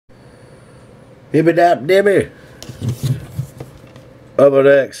Hibby dap dibby. Upper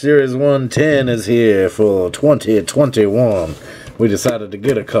Deck Series 110 is here for 2021. We decided to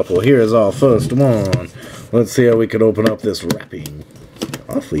get a couple. Here's our first one. Let's see how we can open up this wrapping.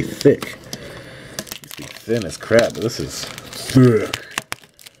 Awfully thick. Used to be thin as crap, but this is thick.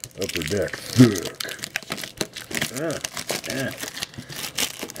 Upper Deck thick.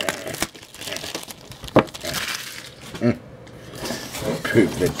 Poop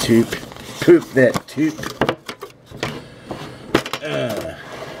that tube. Poop that tube.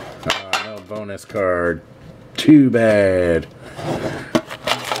 No bonus card. Too bad.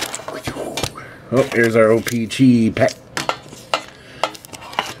 Oh, here's our OPG pack.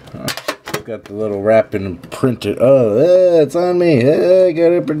 Got the little wrapping printed. Oh, it's on me. I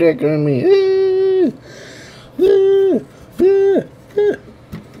got Upper Deck on me.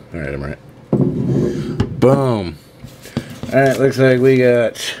 Alright, I'm right. Boom. Alright, looks like we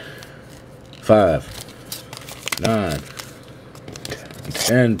got 5, 9,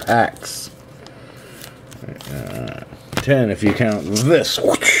 10 packs. 10 if you count this.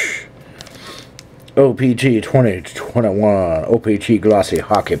 OPG 2021. OPG Glossy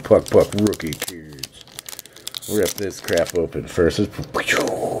Hockey Puck Rookie Cards. Rip this crap open first.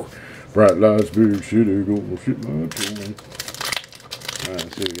 Bright lights, big shit, go shit my tongue. Alright,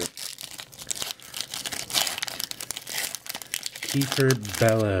 let's see what we got. Kiefer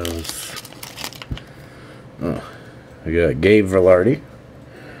Bellows. Oh, we got Gabe Vilardi.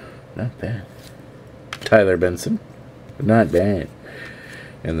 Not bad. Tyler Benson. Not bad.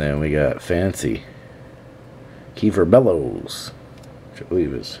 And then we got Fancy Kiefer Bellows, which I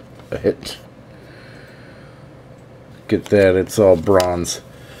believe is a hit. Get that, it's all bronze.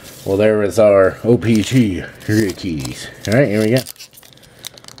 Well, there is our OPG rookies. Alright, here we go.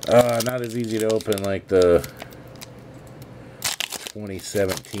 Not as easy to open like the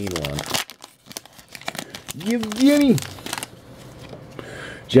 2017 one.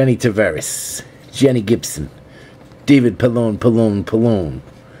 Jenny Tavares, Jenny Gibson, David Pallone,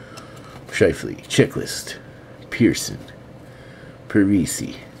 Shifley, Checklist, Pearson,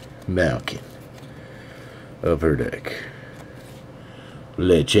 Parisi, Malkin, Upper Deck,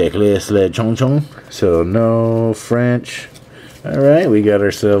 Le Checklist, Le Chong Chong. So no French. Alright, we got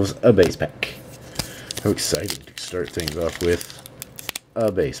ourselves a base pack. How exciting to start things off with a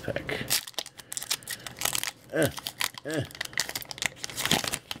base pack. I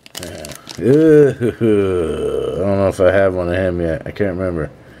don't know if I have one of him yet. I can't remember.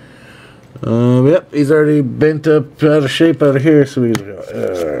 Yep, he's already bent up out of shape out of here, so we go.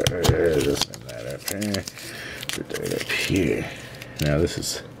 Just send that up here. Put that up here. Now this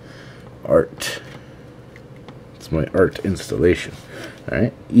is art. It's my art installation. All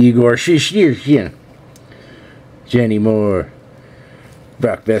right, Igor Shishir, Jenny Moore,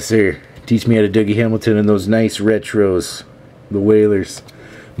 Brock Besser. Teach me how to Dougie Hamilton and those nice retros. The Whalers.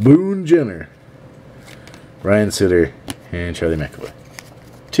 Boone Jenner. Ryan Sutter. And Charlie McAvoy.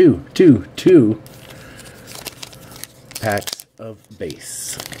 Two packs of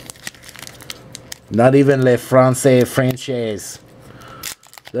base. Not even Le Francais franchise.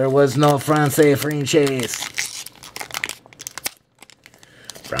 There was no Francais franchise.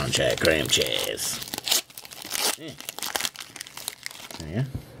 Brown cheese, cream cheese. Yeah.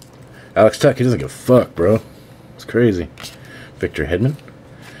 Alex Tuck, he doesn't give a fuck, bro. It's crazy. Victor Hedman.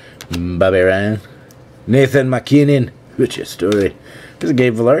 Bobby Ryan. Nathan McKinnon. What's your story? Here's a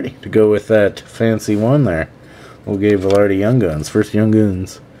Gabe Vilardi to go with that fancy one there. We'll Gabe Vilardi Young Guns. First Young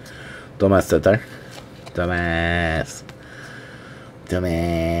Guns. Thomas Tatar. Thomas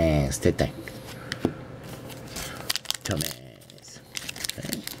Tatar. Thomas.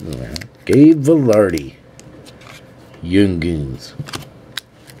 Gabe Vilardi Young Guns.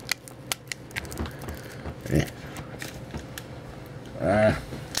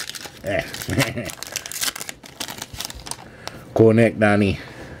 Kornek Nani.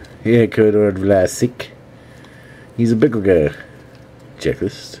 Yeah, Kodor Vlasic. He's a bigger guy.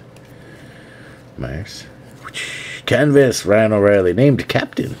 Checklist. Myers. Canvas. Ryan O'Reilly. Named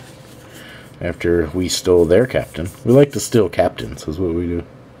captain. After we stole their captain. We like to steal captains, is what we do.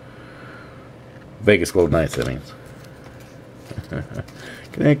 Vegas Golden Knights, that means.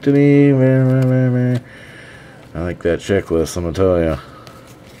 Connected me. I like that checklist, I'm gonna tell you.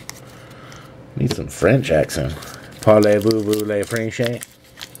 Need some French accent. Parlez-vous les Français?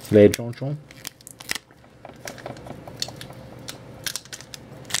 Les chonchons?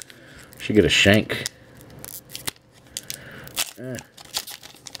 Should get a shank.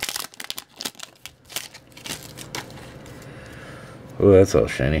 Oh, that's all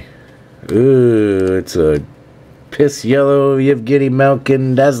shiny. Ooh, it's a piss yellow Yevgeny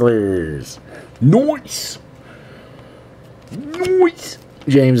Malkin Dazzlers. Nice. Nice.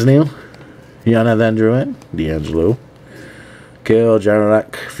 James Neal. Yana Van Druin. D'Angelo. Kill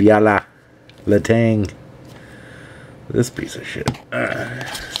Jararak. Fiala. Letang. This piece of shit.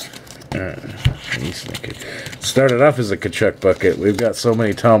 Started off as a Kachuk bucket. We've got so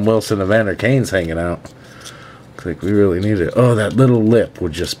many Tom Wilson and Vander Kanes hanging out. Looks like we really need it. Oh, that little lip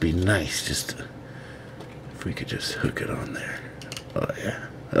would just be nice. Just if we could just hook it on there. Oh yeah.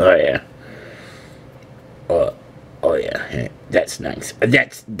 Oh yeah. Oh yeah. That's nice.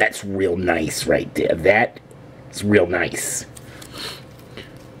 That's real nice right there. That's real nice.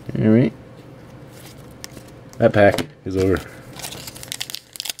 All right. That pack is over.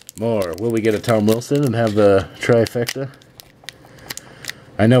 More. Will we get a Tom Wilson and have the trifecta?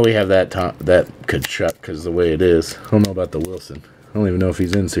 I know we have that Kachuk because the way it is. I don't know about the Wilson. I don't even know if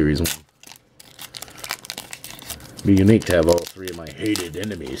he's in Series 1. Be unique to have all three of my hated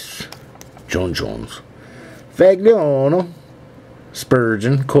enemies. Jones. Fagliano.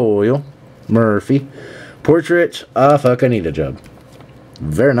 Spurgeon. Coyle. Murphy. Portrait. Ah, fuck, I need a job.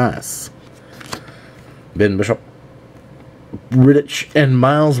 Very nice. Ben Bishop. Riddich and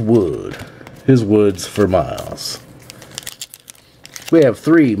Miles Wood. His Woods for Miles. We have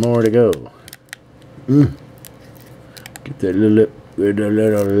 3 more to go. Get that little lip. Get that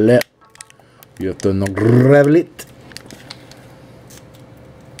little lip. You have to grab it.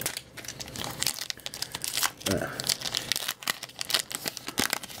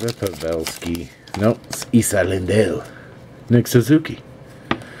 Pavelski. Nope. It's Isa Lindell. Nick Suzuki.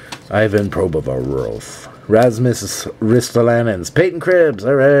 Ivan Probavarov. Rasmus Ristolanens. Peyton Krebs.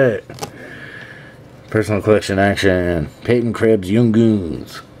 Alright. Personal collection action. Peyton Krebs. Young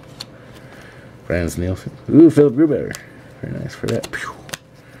Goons. Franz Nielsen. Ooh, Philip Gruber. Very nice for that.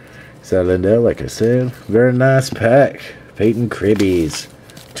 Isa Lindell, like I said. Very nice pack. Peyton Krebs.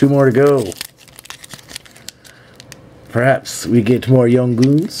 2 more to go. Perhaps we get more Young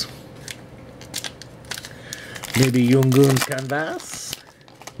Goons. Maybe Young Goons Canvas.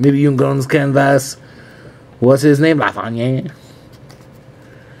 Maybe Young Goons Canvas. What's his name? Lafreniere.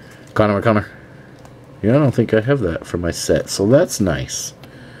 Connor. Yeah, I don't think I have that for my set, so that's nice.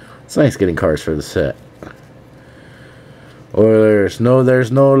 It's nice getting cards for the set. Oilers. No,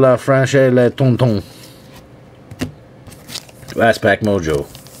 there's no Lafreniere Le Tonton. Last pack Mojo.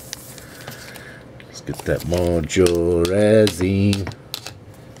 Let's get that Mojo resin.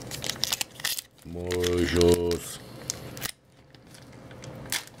 Mojos.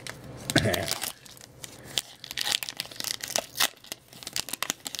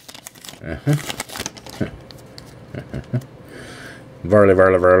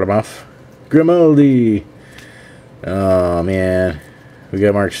 Varlamov. Grimaldi. Oh man, we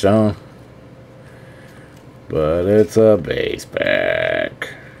got Mark Stone, but it's a base pack.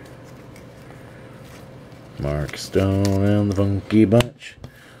 Mark Stone and the Funky Bunch.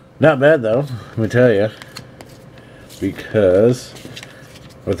 Not bad though, let me tell you, because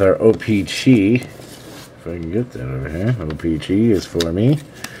with our OPG, if I can get that over here, OPG is for me.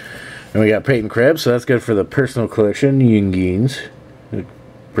 And we got Peyton Krebs, so that's good for the personal collection. Yingins.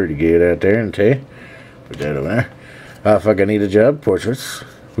 Pretty good out there, and put that over there. Fuck, I need a job. Portraits.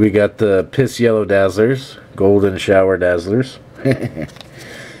 We got the Piss Yellow Dazzlers. Golden Shower Dazzlers.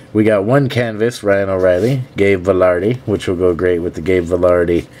 We got 1 canvas, Ryan O'Reilly. Gabe Vilardi, which will go great with the Gabe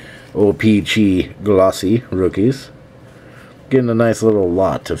Vilardi OPG Glossy Rookies. Getting a nice little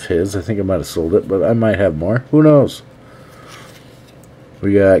lot of his. I think I might have sold it, but I might have more. Who knows?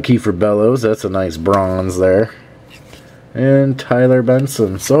 We got Kiefer Bellows. That's a nice bronze there. And Tyler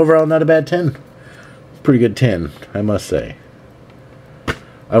Benson. So overall, not a bad 10. Pretty good 10, I must say.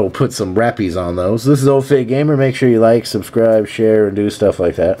 I will put some wrappies on those. This is Old Fake Gamer. Make sure you like, subscribe, share, and do stuff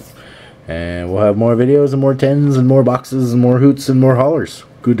like that. And we'll have more videos and more 10s and more boxes and more hoots and more hollers.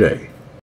 Good day.